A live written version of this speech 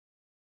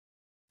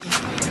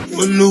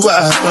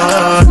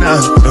Uluwabona.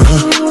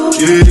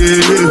 Yeah, yeah,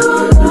 yeah,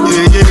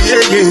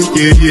 yeah,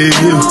 yeah, yeah,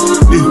 yeah,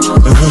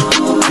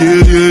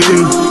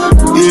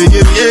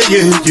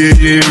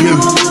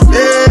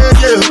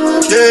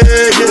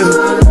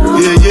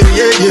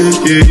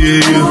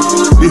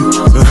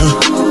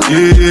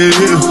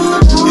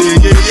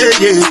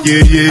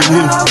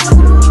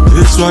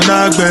 this one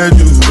I bet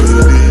you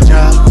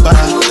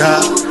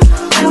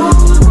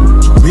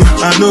me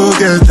I no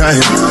get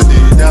tired.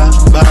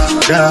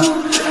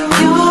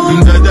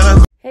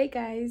 Hey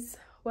guys,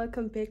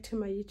 welcome back to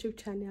my YouTube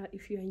channel.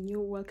 If you are new,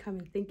 welcome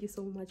and thank you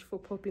so much for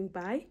popping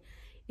by.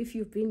 If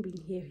you've been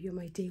here, you're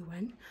my day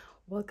one.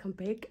 Welcome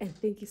back and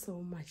thank you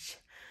so much.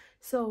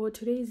 So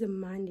today is a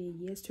Monday.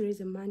 Yes, today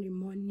is a Monday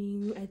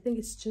morning. I think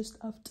it's just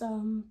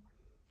after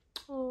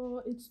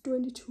it's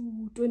 20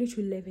 to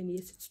 11.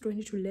 Yes, it's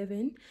 20 to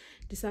 11.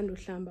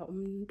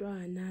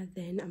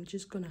 Then I'm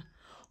just gonna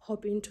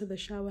hop into the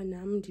shower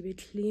now, be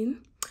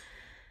clean.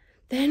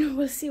 Then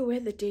we'll see where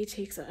the day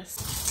takes us.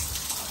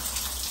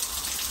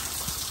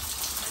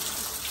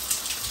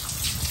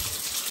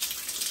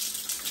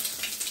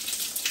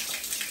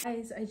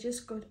 Guys, I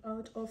just got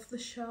out of the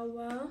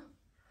shower.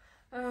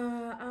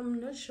 I'm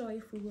not sure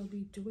if we will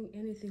be doing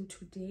anything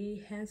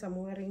today, hence I'm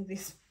wearing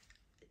this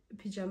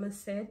pajama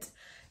set.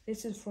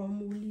 This is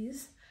from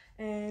Woolies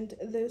and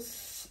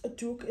this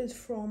duke is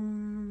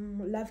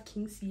from Love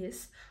Kings.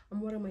 Yes,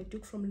 I'm wearing my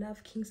duke from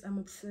Love Kings. I'm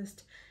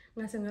obsessed.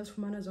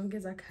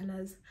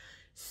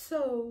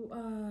 So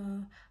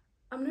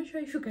I'm not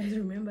sure if you guys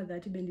remember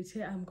that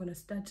I'm gonna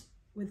start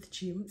with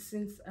gym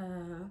since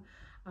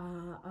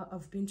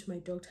I've been to my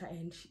doctor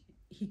and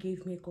he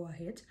gave me a go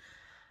ahead.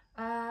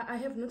 I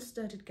have not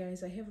started,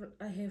 guys. I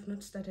have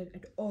not started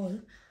at all.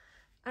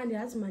 And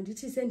as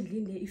Manditi send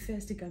the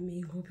first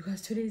Gamingo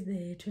because today is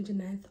the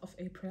 29th of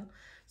April.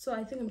 So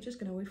I think I'm just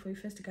gonna wait for the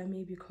first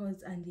Gamingo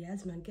because and the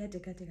as man get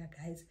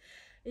guys.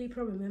 A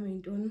problem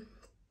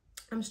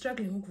I'm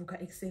struggling with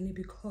exeni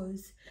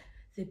because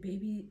the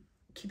baby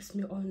keeps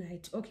me all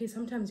night. Okay,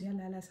 sometimes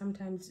yalala,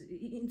 sometimes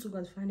it's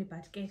funny,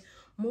 but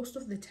most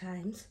of the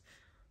times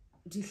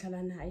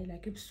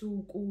like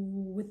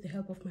with the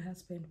help of my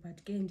husband, but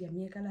again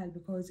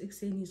because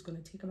exeni is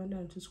gonna take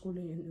London to school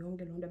and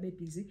Londa be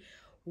busy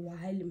while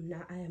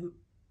I am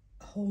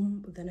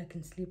home, then I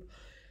can sleep.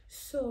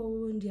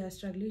 So I'm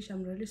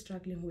really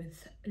struggling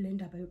with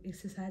Linda by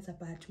exercise,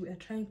 but we are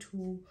trying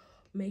to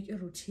make a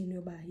routine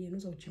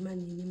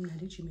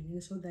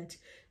so that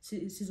so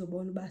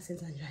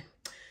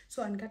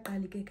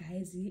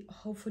guys,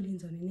 hopefully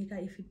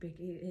a feedback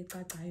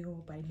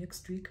by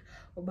next week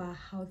about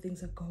how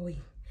things are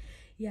going.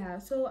 Yeah,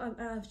 so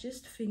I've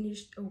just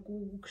finished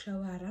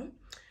shawara.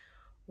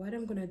 What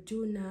I'm gonna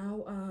do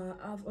now,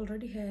 I've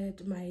already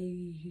had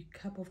my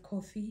cup of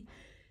coffee,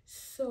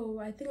 so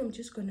I think I'm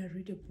just gonna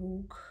read a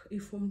book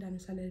if I'm done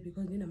salad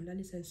because then I'm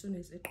as soon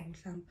as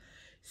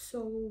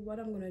so what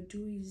I'm gonna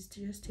do is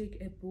just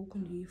take a book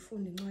on the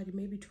phone,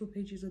 maybe 2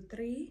 pages or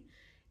 3,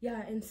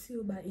 yeah, and see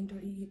about into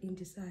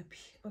this app.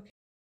 Okay.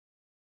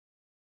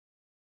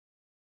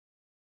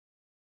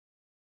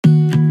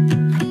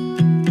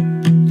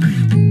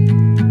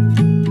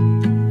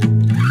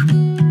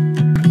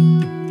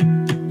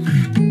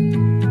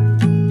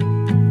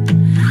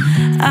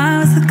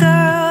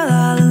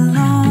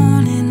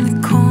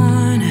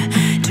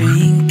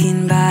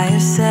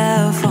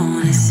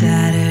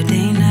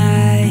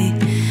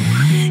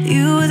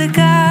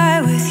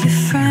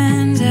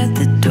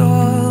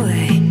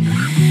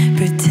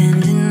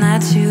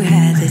 You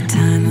had the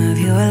time of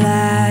your life.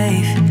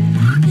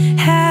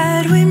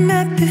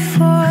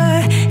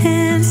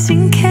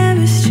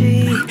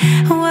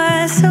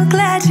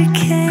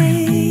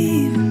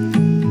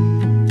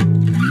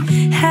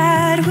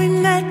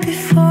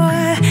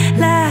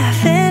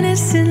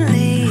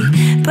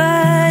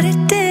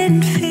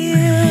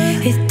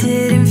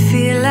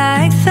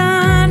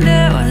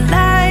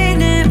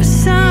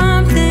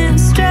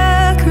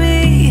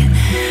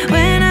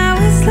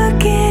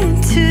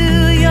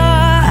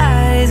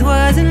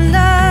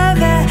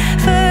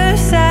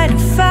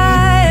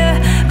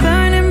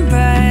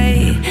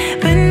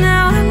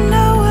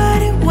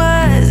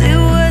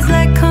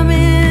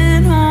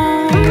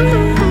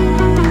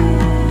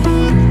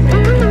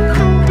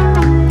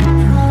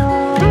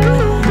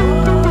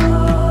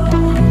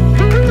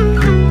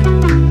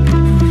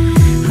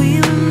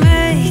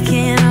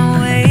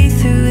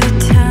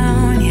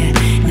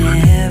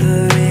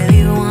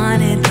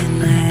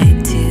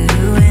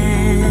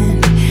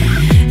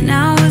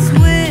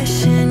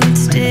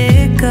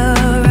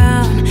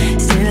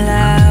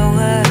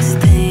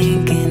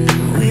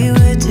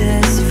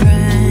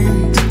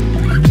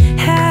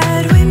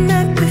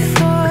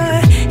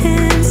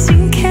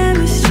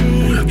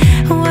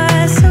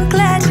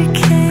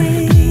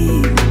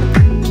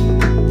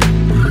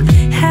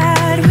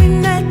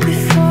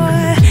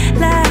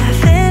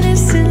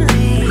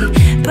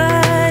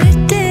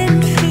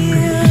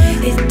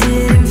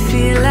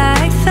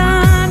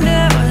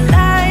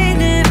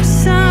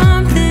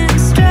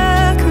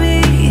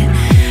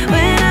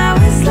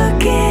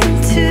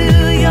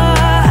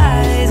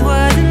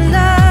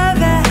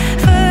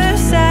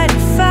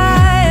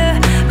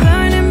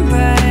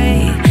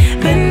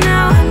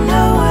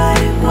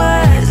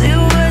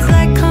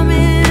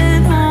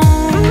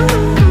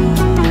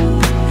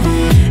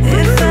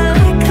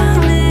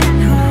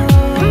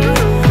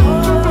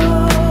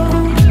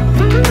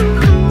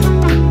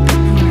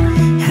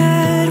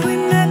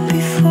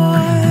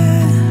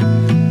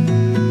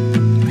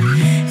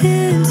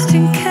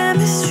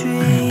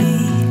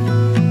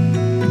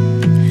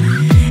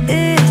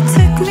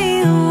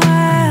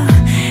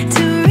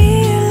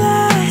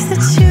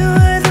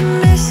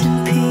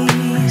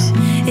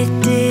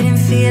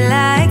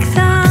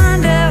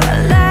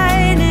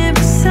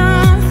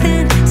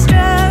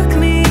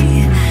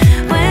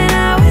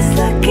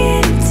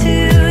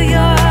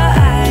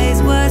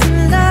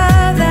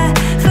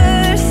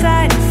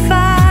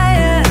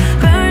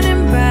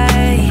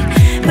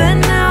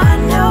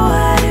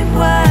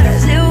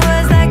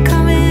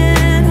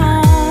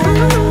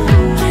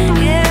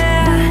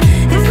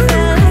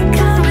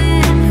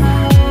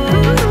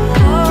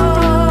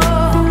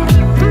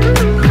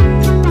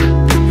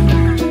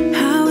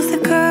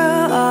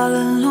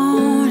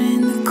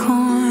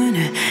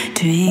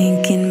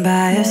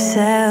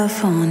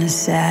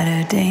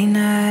 Saturday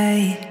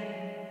night.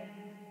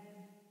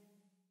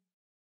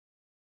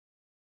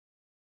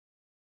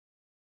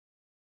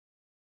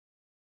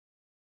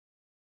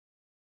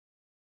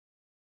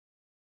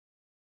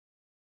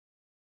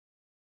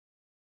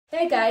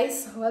 Hey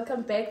guys,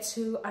 welcome back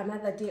to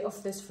another day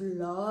of this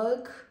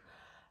vlog.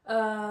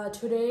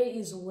 Today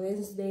is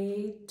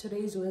Wednesday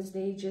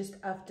just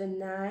after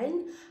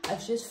 9.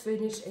 I've just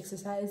finished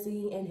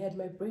exercising and had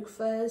my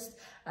breakfast.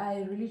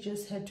 I really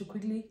just had to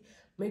quickly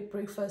make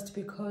breakfast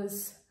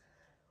because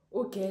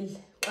okay,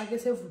 I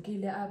guess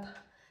evukile apha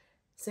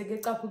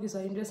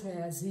sekecaphukiswa into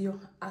esingayaziyo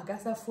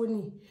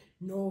akasafuni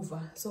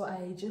nova, so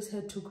I just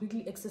had to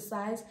quickly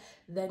exercise,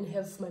 then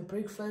have my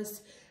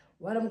breakfast.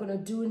 What I'm gonna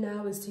do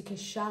now is take a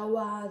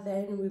shower,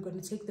 then we're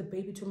gonna take the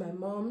baby to my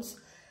mom's.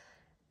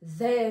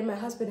 Then my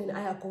husband and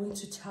I are going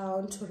to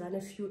town to run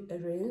a few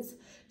errands,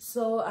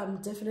 so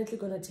I'm definitely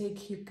gonna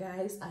take you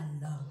guys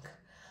along.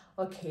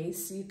 Okay,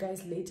 see you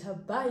guys later.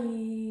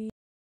 Bye.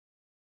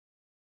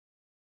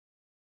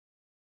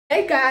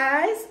 Hey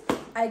guys,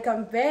 I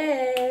come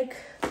back.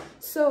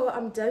 So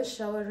I'm done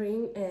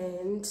showering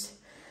and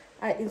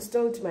I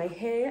installed my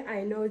hair.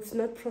 I know it's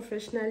not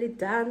professionally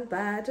done,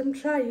 but I'm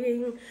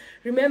trying.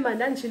 Remember,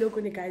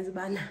 guys,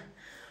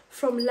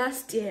 from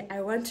last year,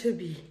 I want to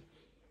be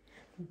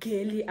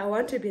girly. I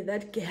want to be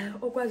that girl.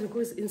 Okwazi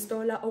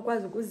installer,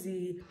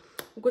 okwazi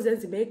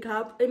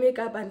makeup and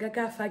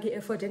fagi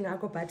effort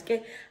engako. But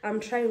I'm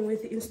trying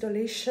with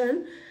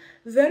installation.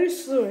 Very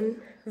soon,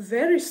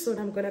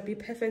 I'm gonna be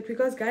perfect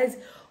because guys,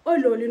 oh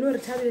lol, you know,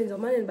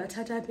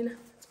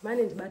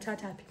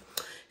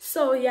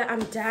 so yeah,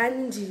 I'm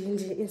done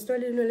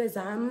installing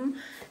the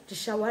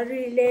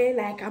showerile,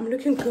 like I'm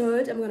looking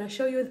good. I'm gonna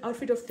show you the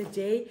outfit of the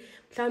day.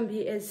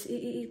 Klambi is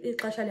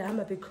because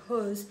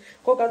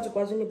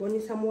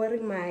I'm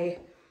wearing my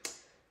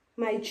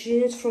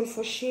jeans from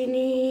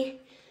Foschini,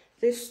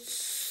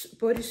 this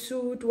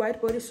bodysuit,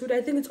 white bodysuit,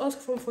 I think it's also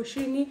from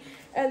Foschini,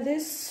 and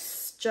this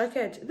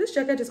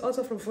jacket is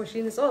also from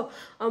Foschini. So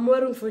I'm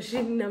wearing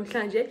Foschini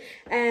namhlanje,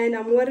 and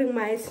I'm wearing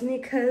my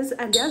sneakers,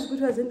 and as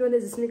good as into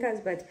these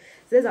sneakers, but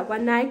there's a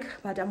one Nike,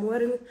 but I'm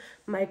wearing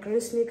my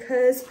green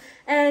sneakers.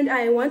 And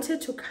I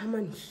wanted to come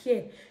on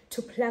here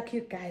to plug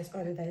you guys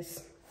on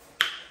this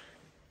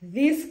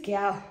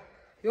girl.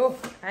 Yo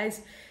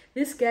guys,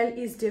 this girl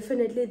is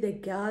definitely the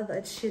girl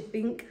that she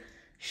think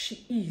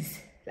she is.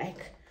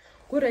 Like,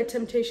 good Red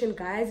Temptation,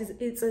 guys.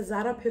 It's a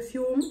Zara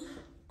perfume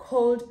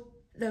called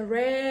the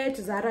Red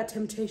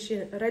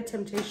Temptation.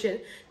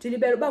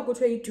 Dilibero ba go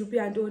to YouTube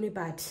and only,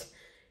 but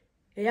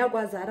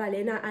Zara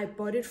Lena, I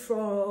bought it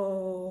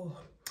for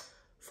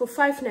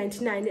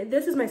 $5.99.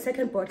 This is my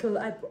second bottle.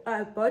 I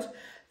bought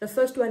the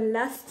first one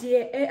last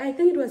year. I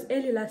think it was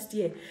early last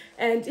year,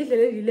 and it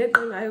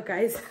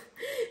guys.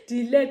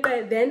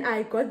 Then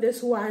I got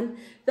this one.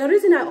 The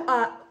reason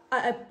I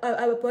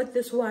bought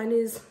this one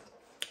is,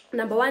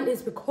 number one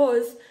is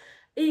because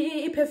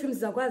perfumes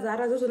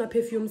Zara, those are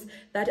perfumes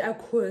that I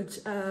could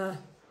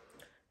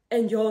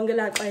enjoy,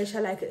 like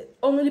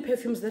only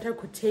perfumes that I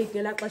could take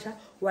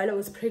while I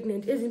was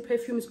pregnant. Asian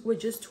perfumes were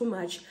just too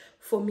much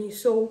for me,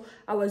 so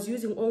I was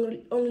using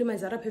only my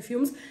Zara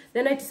perfumes.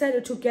 Then I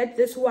decided to get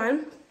this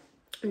one.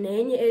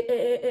 Don't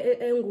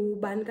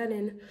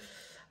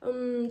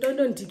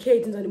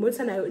decade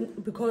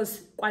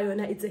because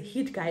it's a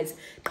hit, guys.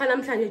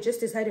 I just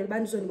decided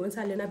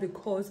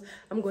because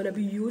I'm gonna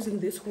be using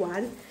this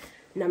one.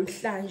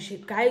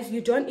 Guys,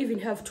 you don't even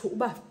have to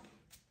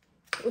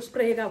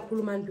spray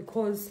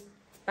because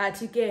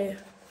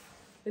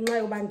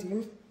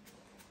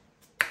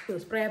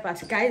spray,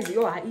 but guys,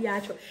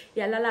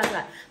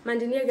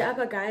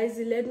 guys,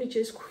 let me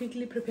just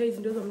quickly prepare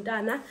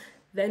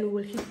then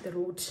we'll hit the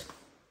road.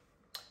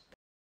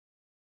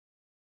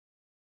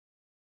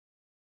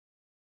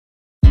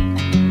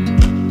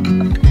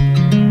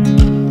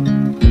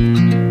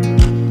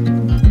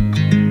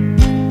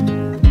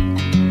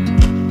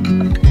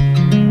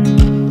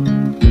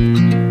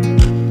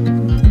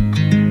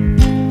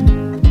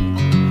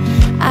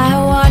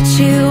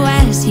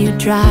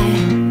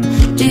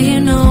 Drive. Do you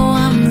know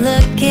I'm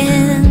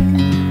looking?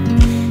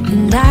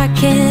 And I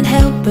can't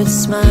help but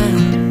smile.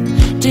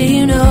 Do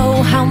you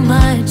know how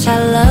much I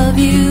love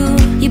you?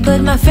 You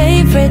put my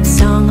favorite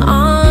song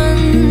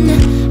on,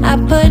 I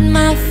put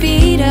my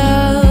feet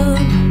up,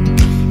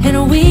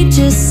 and we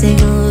just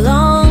sing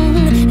along.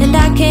 And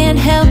I can't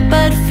help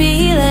but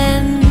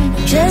feeling,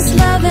 just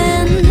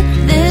loving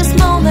this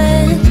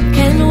moment.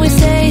 Can we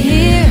stay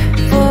here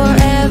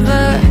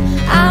forever?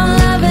 I'm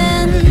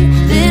loving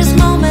this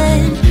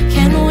moment.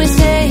 Can we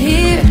stay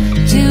here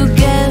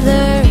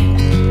together?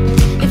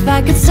 If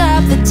I could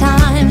stop the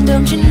time,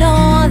 don't you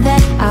know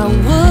that I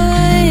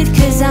would?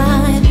 'Cause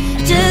I'm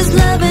just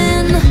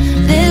loving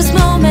this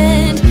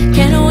moment.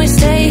 Can we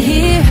stay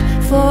here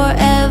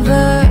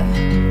forever?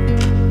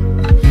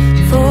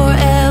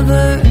 Forever.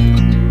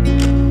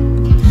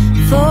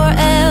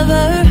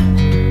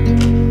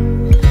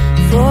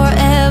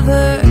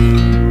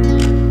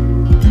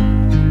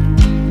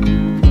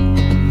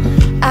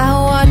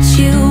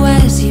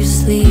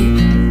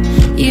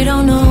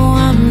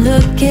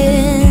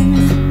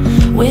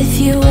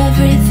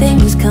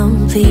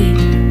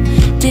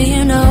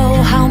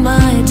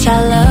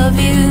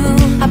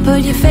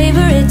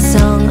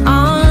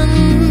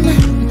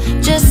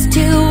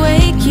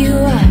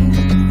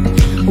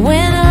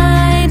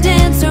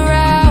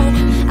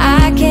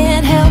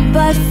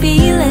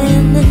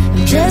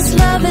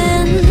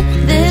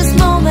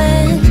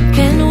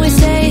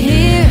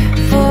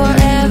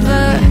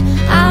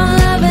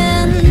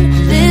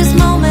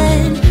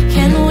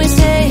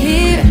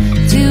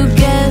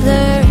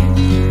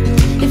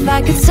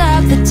 I could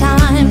stop the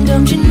time,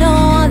 don't you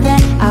know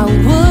that I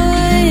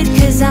would?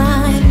 'Cause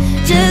I'm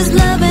just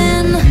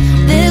loving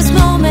this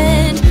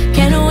moment.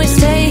 Can we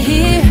stay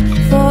here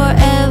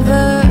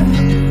forever?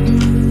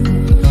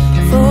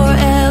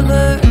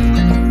 Forever.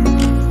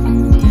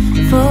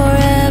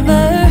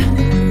 Forever.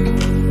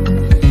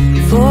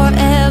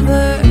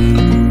 Forever.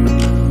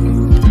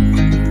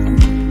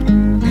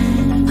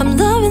 I'm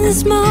loving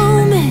this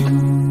moment.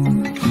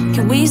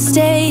 Can we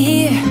stay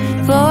here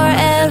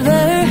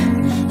forever?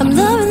 I'm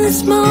loving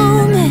this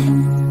moment.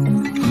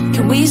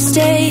 Can we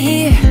stay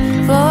here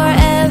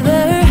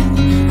forever?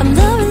 I'm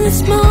loving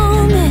this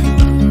moment.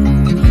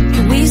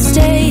 Can we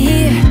stay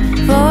here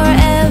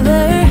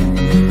forever?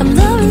 I'm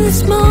loving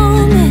this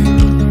moment.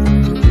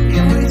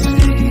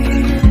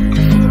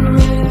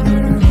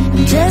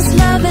 I'm just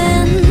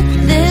loving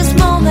this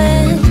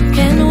moment.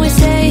 Can we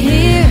stay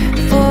here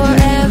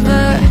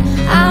forever?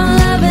 I'm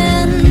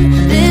loving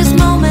this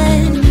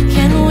moment.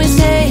 Can we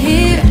stay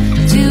here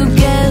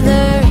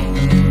together?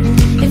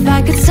 If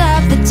I could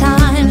stop the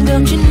time,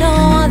 don't you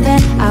know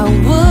that I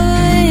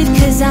would?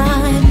 'Cause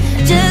I'm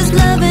just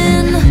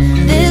loving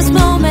this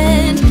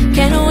moment.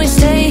 Can we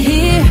stay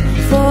here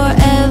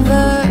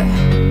forever?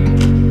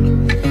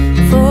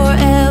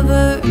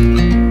 Forever.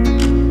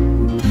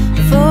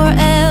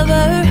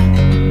 Forever.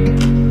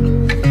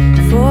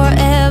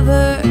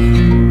 Forever.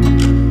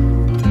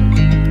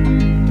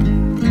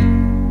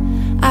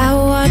 I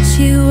watch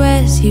you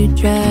as you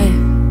drive.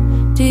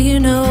 Do you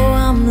know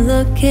I'm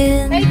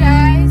looking? Hey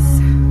guys,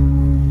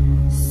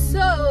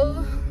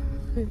 so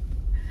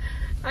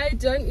I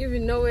don't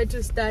even know where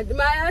to start.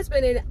 My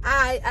husband and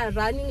I are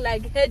running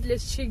like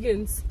headless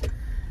chickens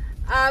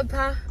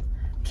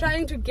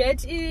trying to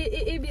get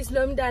Ibis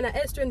Lomdana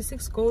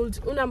S26 Gold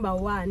number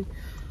 1.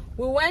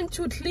 We went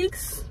to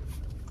Clicks,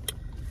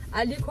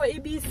 aliko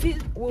EBC.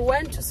 We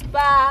went to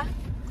Spa.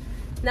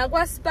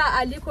 Nagwa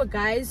Spa aliko,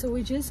 guys.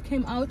 We just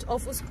came out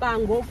of Spa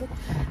ngoku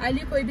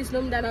aliko Ibis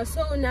Lomdana.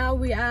 So now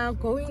we are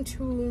going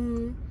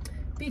to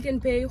Pick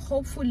and Pay.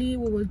 Hopefully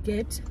we will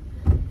get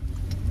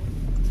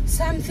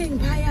something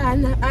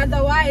bayana.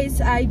 Otherwise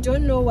I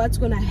don't know what's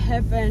gonna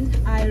happen.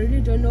 I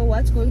really don't know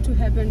what's going to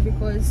happen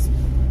because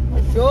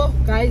yo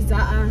guys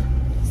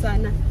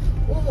sana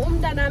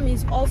umntanami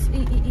is off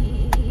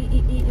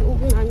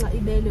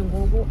ibele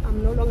ngoku.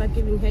 I'm no longer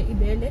giving her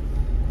ibele,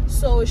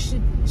 so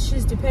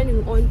she's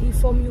depending on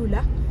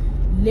formula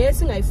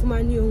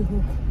lesingayifumaniyo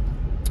ngoku.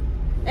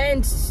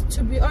 And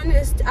to be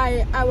honest,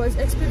 I was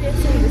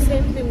experiencing the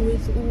same thing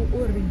with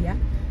Uriya.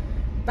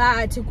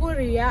 But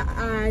Korea,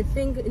 I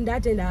think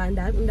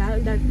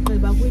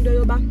ndagqiba kwinto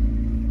yoba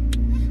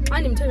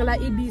andimthengela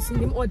ibisi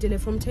ndim-ordele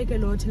from Take a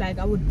Lot, like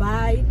I would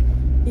buy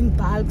in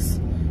bulks.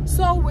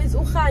 So with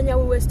Ukhanya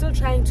we were still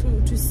trying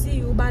to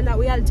see ubana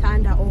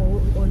uyalithanda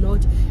or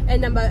not.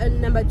 And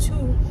number 2,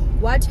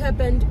 what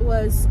happened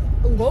was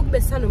ngoku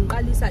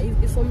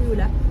besanomqalisa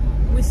formula,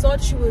 we thought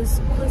she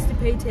was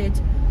constipated.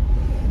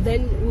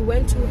 Then we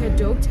went to her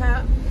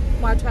doctor.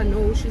 Watwa,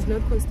 no, she's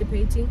not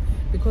constipating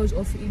because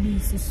of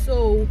ibisi.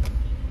 So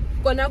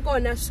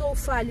kona so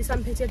far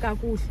lisamphethe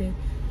kakuhle,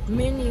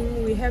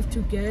 meaning we have to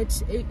get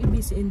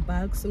ibisi in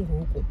bulks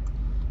ngoku,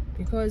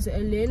 because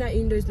lena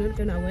indo is not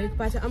gonna work.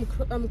 But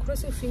I'm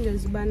crossing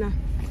fingers bana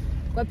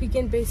kwa Pick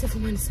and Pay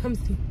sifumane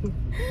something.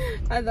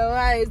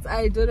 Otherwise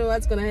I don't know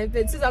what's gonna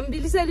happen.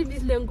 Sizambilisela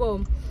ibisi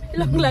lenkomo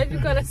long life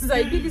ikhona,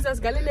 sizayibilisa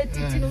sigalele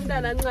tithini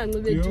umntana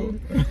ancanci bethu.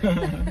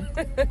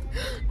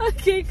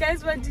 Okay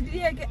guys,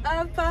 mandiyeke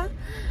apha.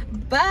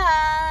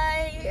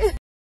 Bye.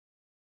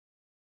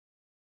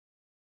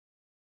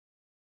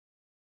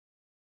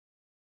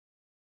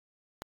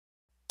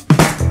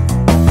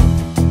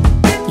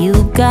 You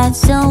got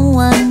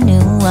someone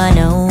new, I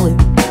know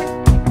it.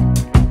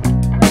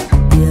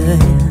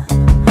 Yeah,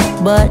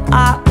 but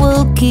I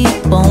will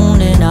keep on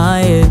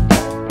denying.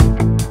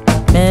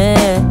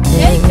 Yeah.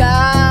 Hey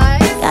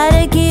guys,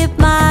 Gotta keep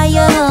my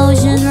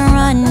emotions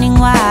running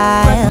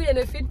wild. and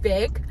a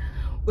feedback.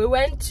 We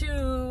went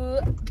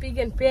to Pick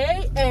and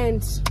Pay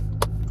and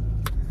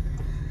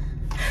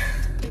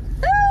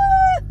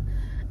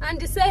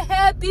they say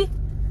happy,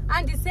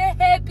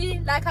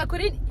 like I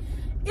couldn't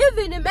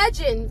even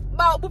imagine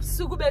ba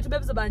ubusuku bethu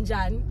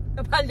bebuzobanjani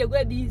ngaphandle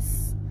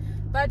kwebisi.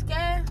 But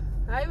ke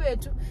hayi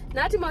wethu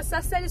nathi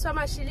masaseliswa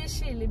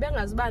amashilishili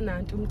bengaziba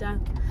nantu umntana.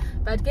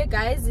 But ke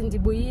guys,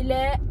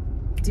 ndibuyile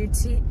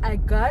DT, I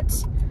got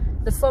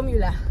the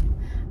formula.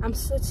 I'm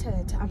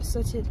sorted.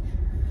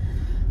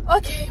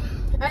 Okay,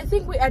 I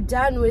think we are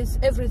done with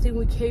everything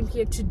we came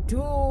here to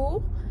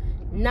do.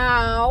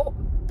 Now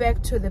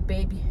back to the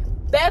baby,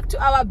 back to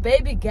our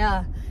baby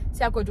girl.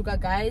 Siyagoduka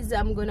guys,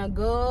 I'm gonna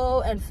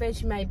go and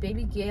fetch my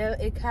baby girl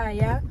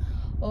ekhaya,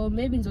 or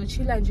maybe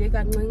ngizochilla nje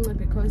kancinci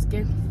because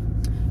ke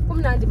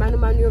kumnandi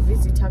manu yo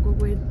visitor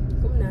kokwenu,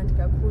 kumnandi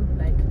kakhulu.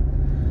 Like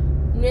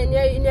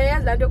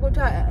niyayazi lanto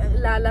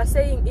kuthiwa la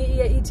saying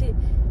ithi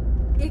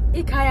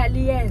ikhaya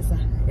liyeza,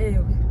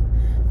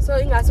 so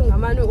ingasi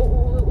ngamani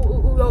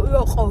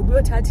uyokroba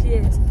uyothatha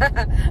iyeza.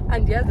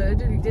 Andiyazi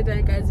lento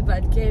ngithetha guys,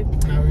 but ke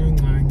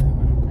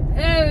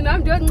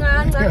nam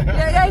ndiyoncanca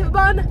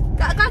yayibona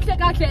kahle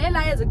kahle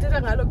elayenza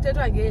kuthethwa ngalo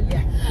kuthethwa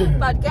ngeliya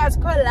but ke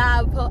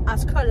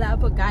asikho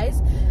lapho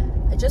guys.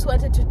 I just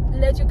wanted to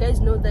let you guys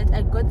know that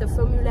I got the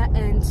formula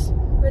and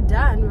we're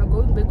done. We're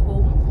going back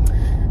home.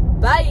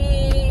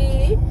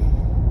 Bye.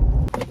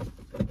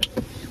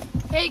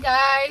 Hey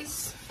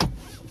guys,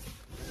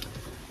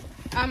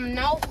 I'm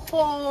now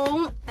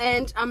home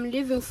and I'm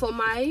leaving for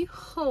my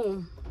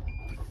home.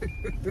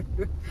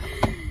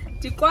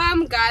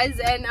 Tikwam guys,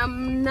 and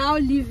I'm now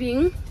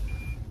leaving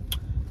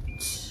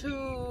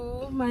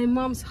to my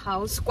mom's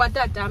house.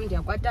 Kwatatam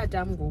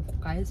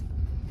guys.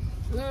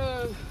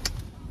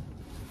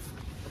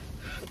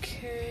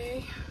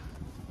 Okay.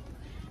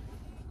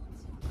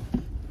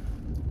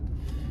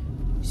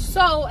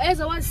 So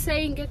as I was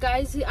saying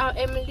guys, I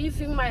am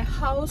leaving my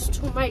house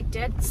to my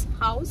dad's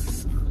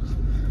house.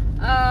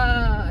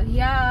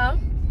 Yeah,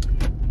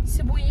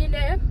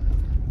 Sibuyile.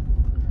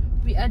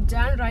 We are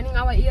done running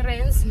our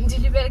errands.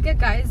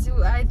 Guys,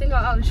 I think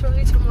I'll show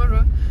you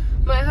tomorrow.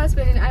 My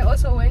husband and I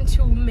also went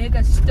to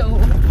Mega Store.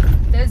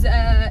 There's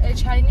a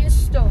Chinese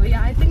store.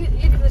 Yeah, I think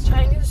it is a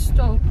Chinese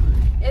store.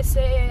 It's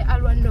a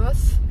Alwa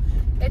North.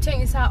 I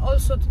think it's all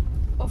sorts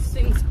of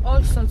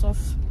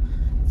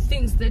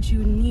things that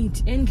you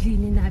need.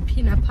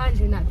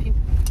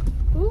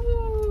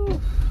 Oh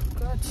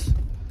God,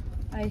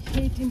 I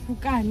hate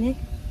impukane.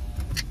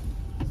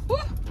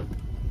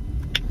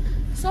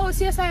 So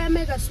yes, I am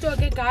Mega Store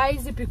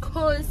guys,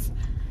 because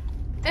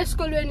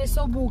eskolweni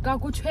sobuka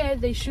kuthiwe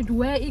they should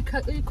wear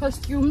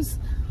costumes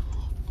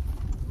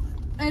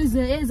as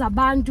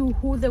abantu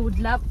who they would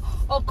love,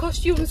 or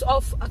costumes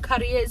of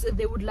careers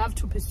they would love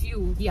to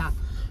pursue. Yeah,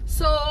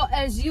 so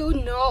as you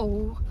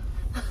know,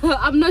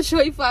 I'm not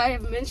sure if I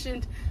have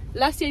mentioned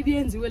last year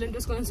benziwe lento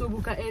esikolweni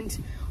sobuka, and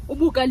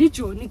ubuka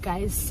lijoni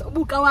guys,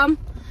 ubuka wam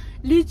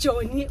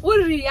lijoni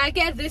uriya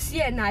ke this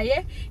year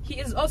naye he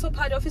is also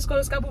part of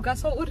isikolo sikabuka.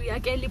 So uriya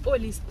ke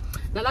lipolisa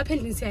nalapha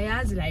endlini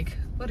siyayazi like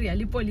uriya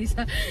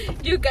lipolisa.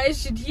 You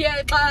guys should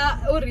hear xa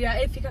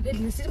uriya efika apha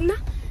endlini sithi mna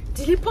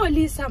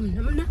ndilipolisa,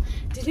 mna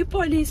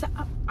ndilipolisa.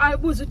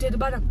 Ayibuza udede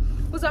bana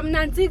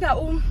uzamnantsika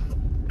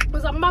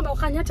uzambamba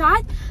ukhanya, athi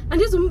hayi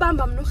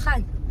andizumbamba mna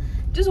ukhanya,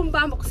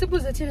 ndizumbamba.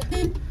 Sibuze thina,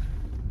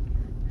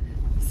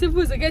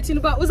 sibuze ke thina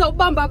uba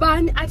uzawubamba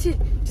bani, athi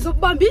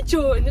ndizobamba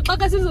ijoni.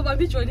 Xa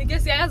sizobamba ijoni ke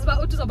siyayazi uba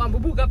uthi uzobamba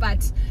ubuka,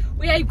 but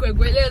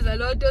uyayigwegweleza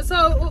loo nto. So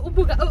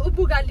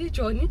ubuka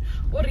lijoni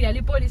uriya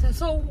lipolisa.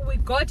 So we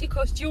got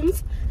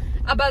costumes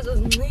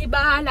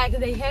abazozinxiba, like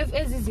they have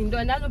ezi zinto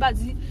andazi uba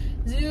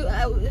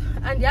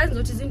andiyazi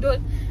zothi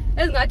zintoni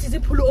ezingathi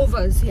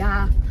zii-pullovers.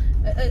 Yeah,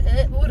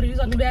 uriya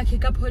uzanxibe yakhe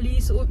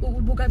kapolice,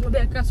 ubuka anxibe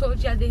yakhe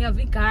kasoldier. They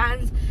have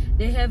guns,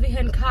 they have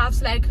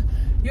handcuffs, like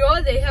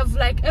they have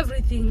like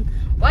everything.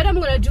 What I'm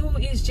gonna do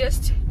is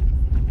just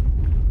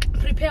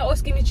prepare all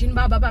skinny jean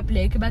baba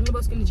black,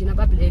 banxibe skinny jean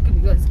aba black,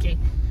 because okay,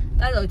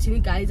 that's our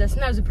team guys.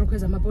 Asinazi iibhrukhwe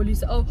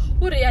zamapolisa. Oh,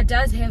 uriya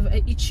does have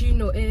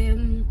ichino.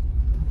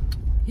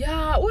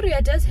 Yeah,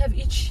 uriya does have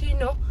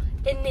ichino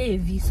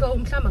navy, so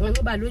mhlawumbi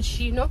anganxiba lo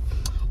chino.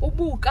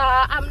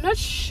 Ubuka, I'm not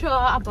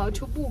sure about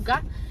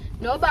ubuka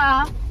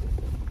noba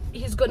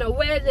he's gonna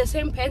wear the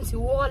same pants he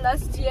wore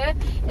last year,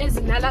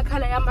 ezinala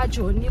color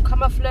yamajoni,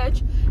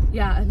 camouflage.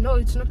 Yeah, no,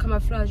 it's not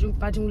camouflage,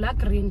 but ngula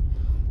green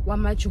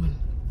wamajoni.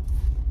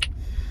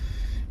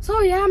 So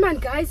yeah man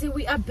guys,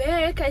 we are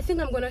back. I think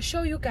I'm gonna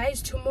show you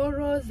guys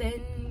tomorrow,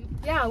 then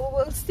yeah, we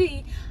will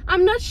see.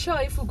 I'm not sure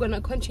if we're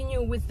gonna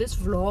continue with this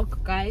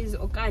vlog guys,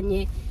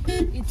 okanye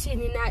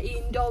ithini na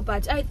into,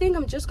 but I think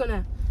I'm just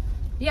gonna,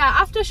 yeah,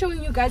 after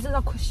showing you guys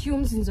other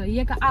costumes in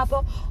Zoyeka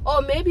Apple,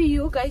 or maybe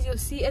you guys you'll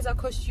see other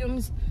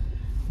costumes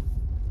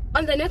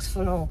on the next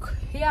vlog.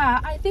 Yeah,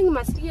 I think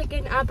must see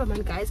again up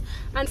man guys.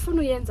 And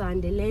funu yenza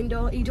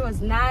ndelendo, it was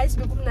nice.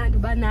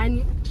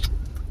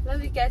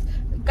 Love you guys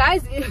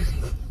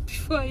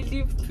before I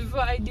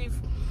leave,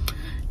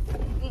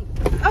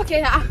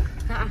 okay,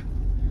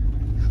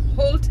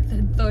 hold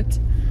that thought.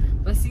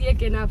 We'll see you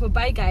again up.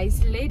 Bye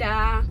guys,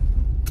 later.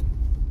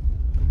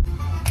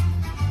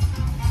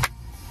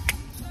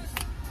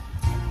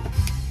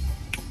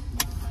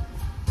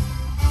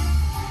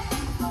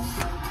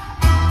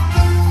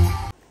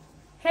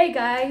 Hey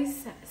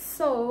guys,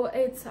 so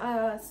it's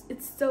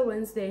still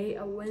Wednesday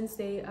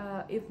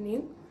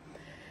evening.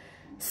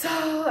 So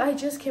I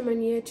just came on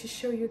here to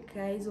show you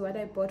guys what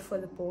I bought for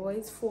the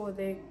boys for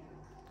the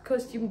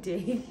costume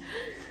day.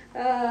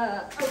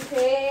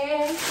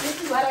 Okay,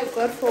 this is what I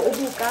got for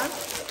Ubuka.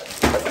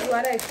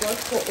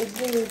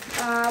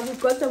 We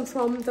got them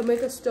from the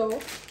Mega Store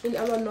in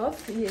our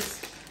north.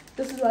 Yes,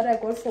 this is what I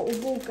got for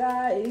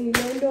Ubuka.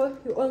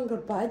 You own the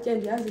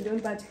budget and you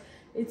don't, but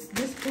it's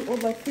this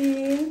pullover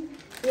thing.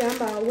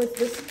 Yeah, with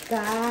this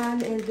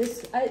gun and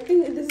this. I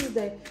think this is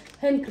the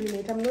hand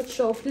grenade. I'm not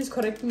sure. Please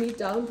correct me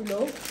down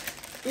below.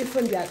 If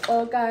on the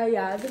okay,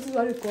 yeah, this is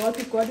what we got.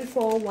 We got it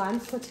for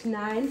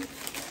 $149.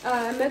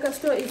 Mega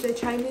Store is a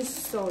Chinese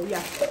store.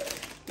 Yeah,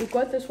 we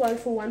got this one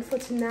for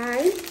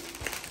 $149.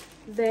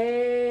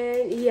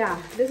 Then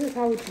yeah, this is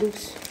how it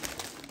looks.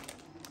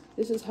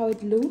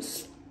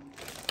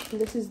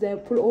 This is the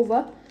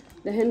pullover,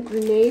 the hand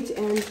grenade,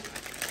 and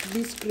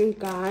this green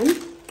gun.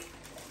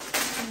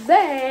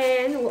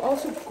 Then we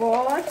also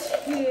got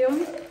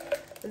him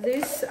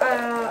this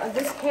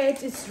this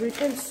hat is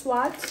written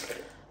SWAT.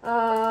 We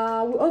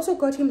also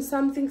got him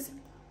something,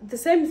 the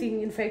same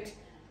thing. In fact,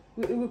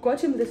 we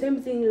got him the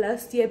same thing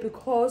last year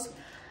because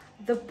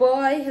the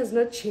boy has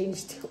not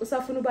changed.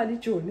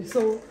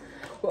 So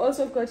we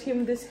also got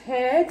him this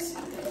hat,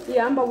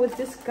 yamba, with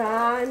this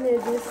gun,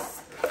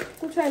 this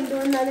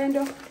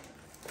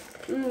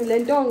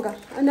lentonga,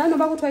 and I know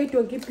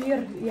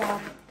yeah,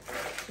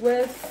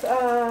 with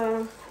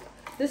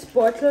this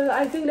bottle.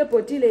 I think the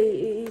bottle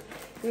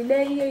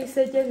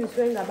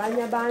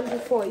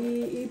for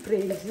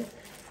praise.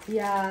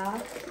 Yeah,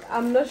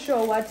 I'm not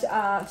sure what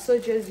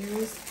soldiers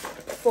use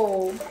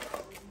for.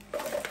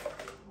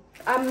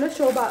 I'm not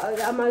sure about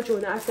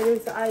Amazon. I said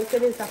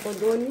in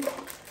Sakondoni.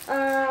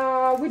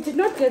 We did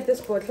not get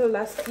this bottle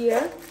last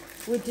year.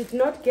 We did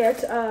not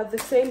get the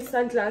same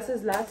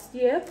sunglasses last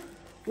year.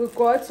 We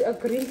got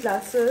green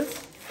glasses.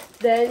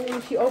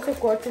 Then he also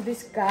got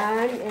this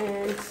gun,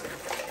 and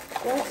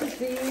what is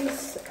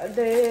this?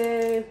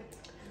 The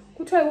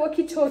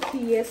walkie-talkie.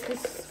 Yes,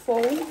 this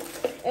phone.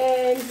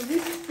 And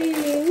this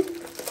thing,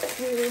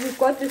 we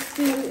got this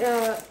thing,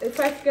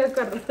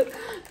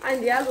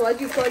 and yes, what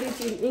you call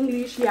it in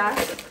English. Yeah,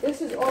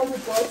 this is all we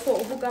got for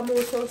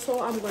Obugamoso.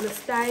 So I'm gonna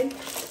style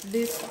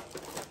this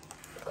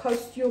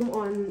costume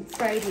on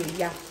Friday.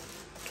 Yeah.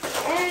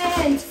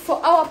 And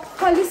for our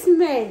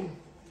policeman,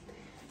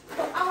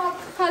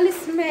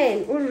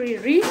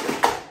 Uriri,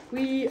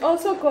 we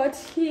also got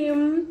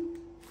him,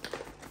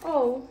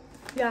 oh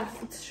yeah,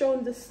 it's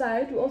shown this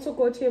side. We also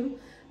got him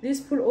this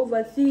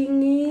pullover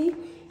thingy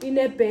in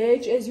a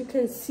badge. As you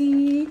can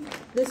see,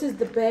 this is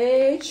the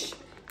badge.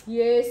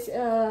 Yes,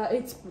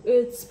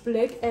 it's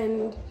black,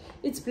 and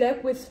it's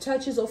black with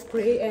touches of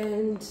gray.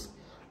 And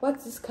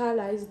what's this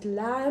color? Is it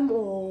lime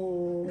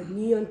or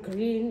neon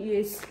green?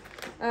 Yes.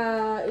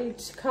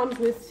 It comes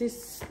with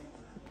this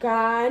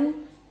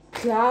gun,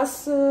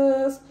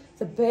 glasses,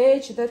 the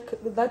badge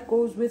that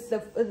goes with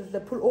the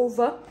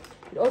pullover.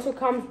 It also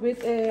comes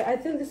with I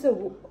think this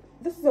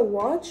is a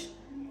watch.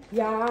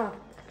 Yeah.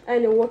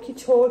 And a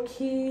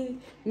walkie-talkie,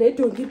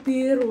 donkey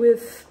beer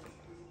with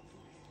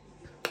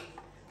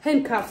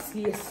handcuffs.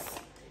 Yes,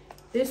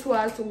 this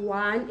was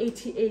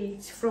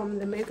 $188 from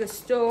the mega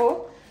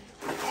store.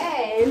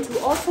 And we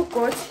also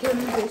got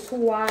him this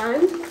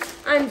one.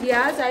 And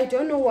yes, I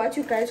don't know what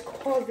you guys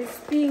call this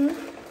thing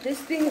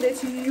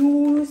that you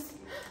use,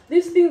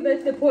 this thing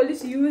that the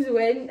police use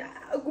when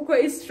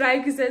it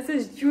strikes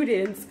as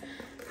students.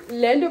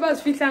 Lendo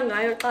basifihla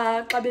ngayo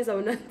xa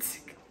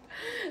bezawunantsika.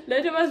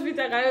 Later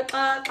basifihla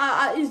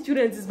ngayo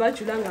students is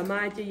bajula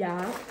ngamatshe.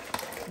 Yeah.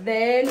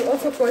 Then we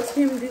also got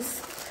him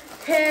this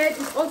hat.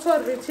 It's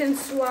also written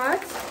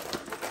SWAT.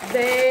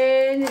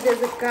 Then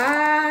there's a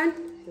gun.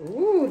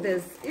 Ooh,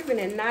 there's even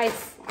a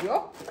knife.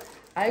 Yo,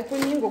 I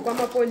couldn't go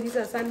to police.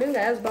 Something I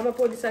asked Bama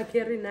police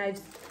carry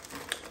knives.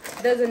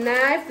 There's a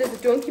knife, there's a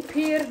donkey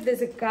peer,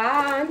 there's a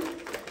gun.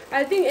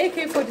 I think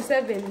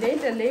AK-47.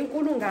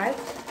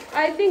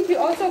 I think we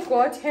also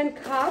got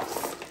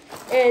handcuffs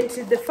and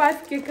the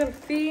 5-kicker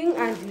thing,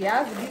 and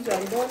yeah, these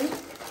are done.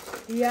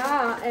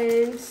 Yeah,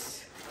 and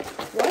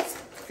what's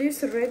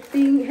this red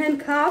thing?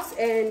 Handcuffs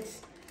and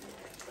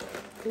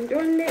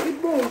don't let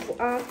it go.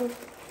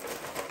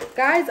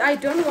 Guys, I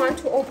don't want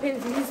to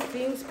open these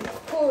things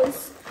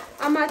because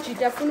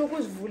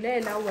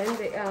when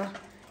they are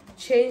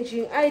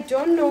changing. I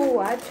don't know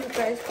what you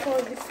guys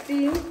call this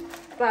thing,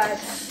 but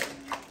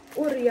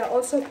Uria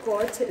also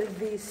got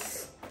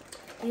this.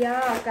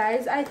 Yeah,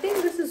 guys, I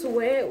think this is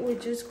where we're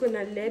just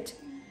gonna let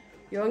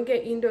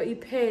Yonke Indo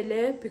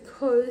ipele,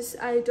 because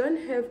I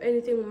don't have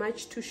anything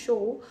much to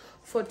show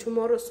for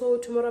tomorrow. So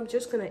tomorrow I'm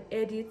just gonna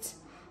edit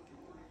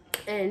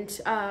and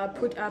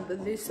put up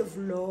this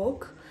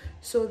vlog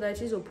so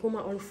that is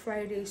opuma on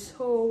Friday.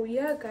 So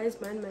yeah, guys,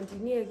 man,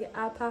 mandiniege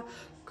apa,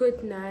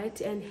 good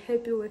night and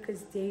happy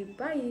workers day.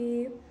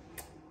 Bye.